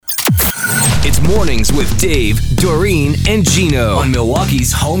It's Mornings with Dave, Doreen, and Gino on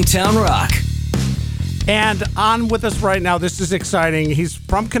Milwaukee's Hometown Rock. And on with us right now, this is exciting. He's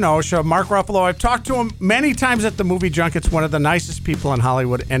from Kenosha, Mark Ruffalo. I've talked to him many times at the movie junkets, one of the nicest people in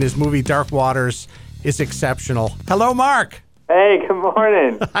Hollywood, and his movie Dark Waters is exceptional. Hello, Mark. Hey, good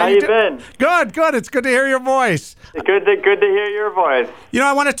morning. How you been? Good. It's good to hear your voice. Good to hear your voice.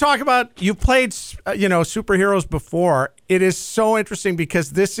 I want to talk about, you played, superheroes before. It is so interesting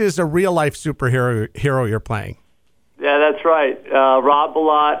because this is a real-life superhero you're playing. Yeah, that's right. Rob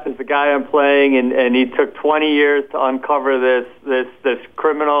Ballot is the guy I'm playing, and he took 20 years to uncover this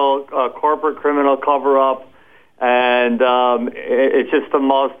criminal, corporate criminal cover-up. And it's just the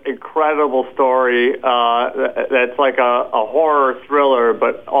most incredible story that's like a horror thriller,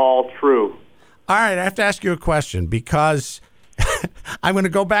 but all true. All right, I have to ask you a question because I'm going to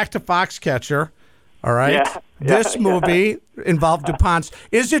go back to Foxcatcher, all right? This movie involved DuPonts.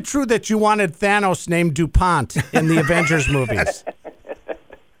 Is it true that you wanted Thanos named DuPont in the Avengers movies?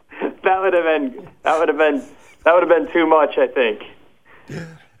 That would have been too much, I think.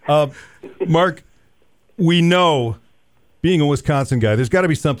 Mark, we know, being a Wisconsin guy, there's got to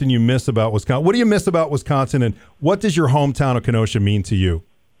be something you miss about Wisconsin. What do you miss about Wisconsin, and what does your hometown of Kenosha mean to you?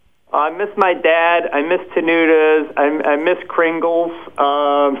 I miss my dad. I miss Tenutas. I miss Kringles.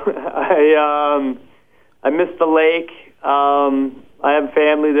 I miss the lake. I have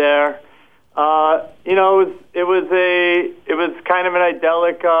family there. It was kind of an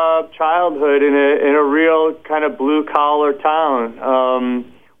idyllic childhood in a real kind of blue collar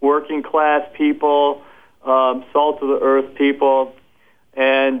town. Working class people. Salt of the earth people,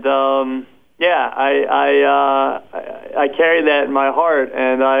 and I carry that in my heart,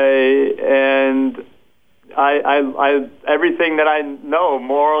 and I everything that I know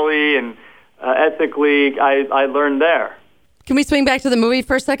morally and ethically, I learned there. Can we swing back to the movie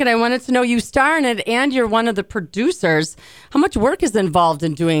for a second? I wanted to know, you star in it, and you're one of the producers. How much work is involved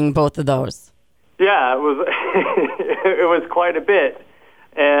in doing both of those? Yeah, it was it was quite a bit.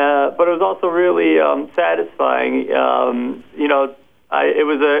 But it was also really satisfying. It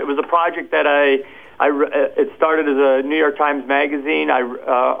was a project that it started as a New York Times Magazine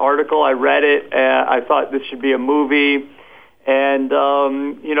article. I read it. I thought this should be a movie, and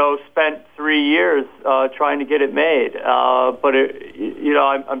spent 3 years trying to get it made. But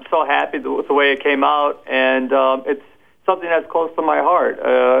I'm so happy with the way it came out, and it's something that's close to my heart.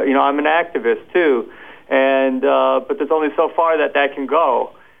 I'm an activist too. And but there's only so far that can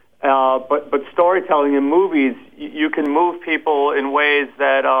go. But storytelling in movies, you can move people in ways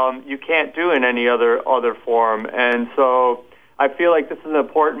that you can't do in any other form. And so I feel like this is an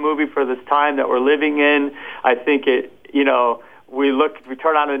important movie for this time that we're living in. I think we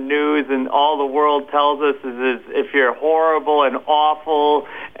turn on the news and all the world tells us is if you're horrible and awful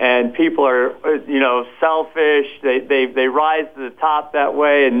and people are selfish, they rise to the top that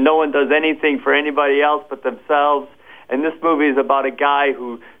way, and no one does anything for anybody else but themselves. And this movie is about a guy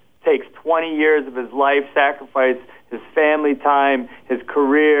who takes 20 years of his life, sacrifice his family time, his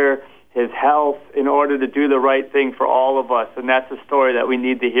career, his health in order to do the right thing for all of us. And that's a story that we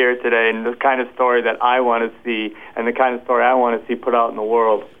need to hear today, and the kind of story that I want to see, and the kind of story I want to see put out in the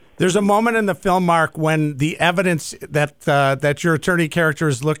world. There's a moment in the film, Mark, when the evidence that your attorney character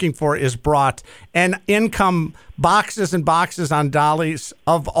is looking for is brought, and in come boxes and boxes on dollies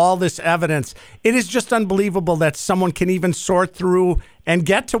of all this evidence. It is just unbelievable that someone can even sort through and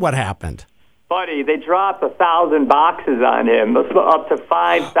get to what happened. Buddy, they dropped 1,000 boxes on him, up to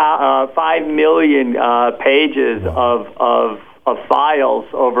 5 million pages of files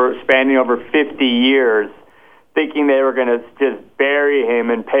spanning over 50 years, thinking they were going to just bury him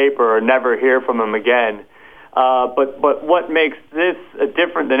in paper or never hear from him again. But what makes this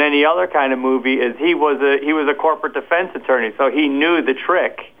different than any other kind of movie is he was a corporate defense attorney, so he knew the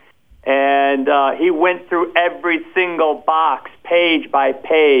trick. And he went through every single box, page by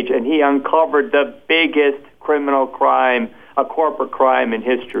page, and he uncovered the biggest criminal crime, a corporate crime in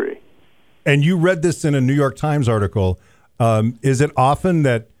history. And you read this in a New York Times article. Is it often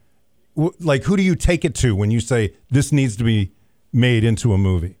that, who do you take it to when you say this needs to be made into a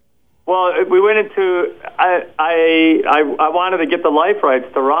movie? Well, we went into, I wanted to get the life rights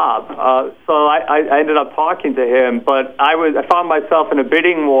to Rob, so I ended up talking to him, but I found myself in a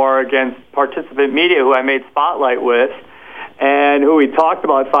bidding war against Participant Media, who I made Spotlight with, and who we talked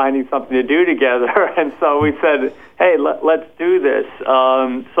about finding something to do together, and so we said, hey, let's do this.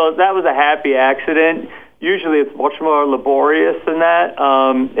 So that was a happy accident. Usually it's much more laborious than that,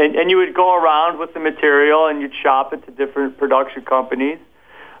 and you would go around with the material and you'd shop it to different production companies.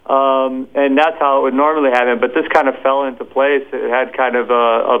 And that's how it would normally happen. But this kind of fell into place. It had kind of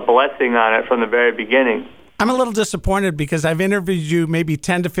a blessing on it from the very beginning. I'm a little disappointed because I've interviewed you maybe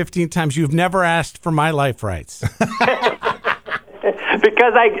 10 to 15 times. You've never asked for my life rights.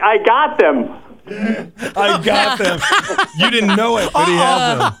 Because I got them. I got them. You didn't know it, but he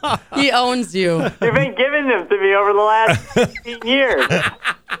has them. He owns you. You've been giving them to me over the last 15 years.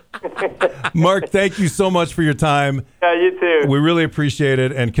 Mark, thank you so much for your time. Yeah, you too. We really appreciate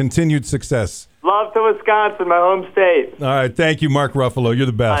it, and continued success. Love to Wisconsin, my home state. All right, thank you, Mark Ruffalo. You're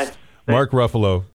the best. Bye. Mark Ruffalo.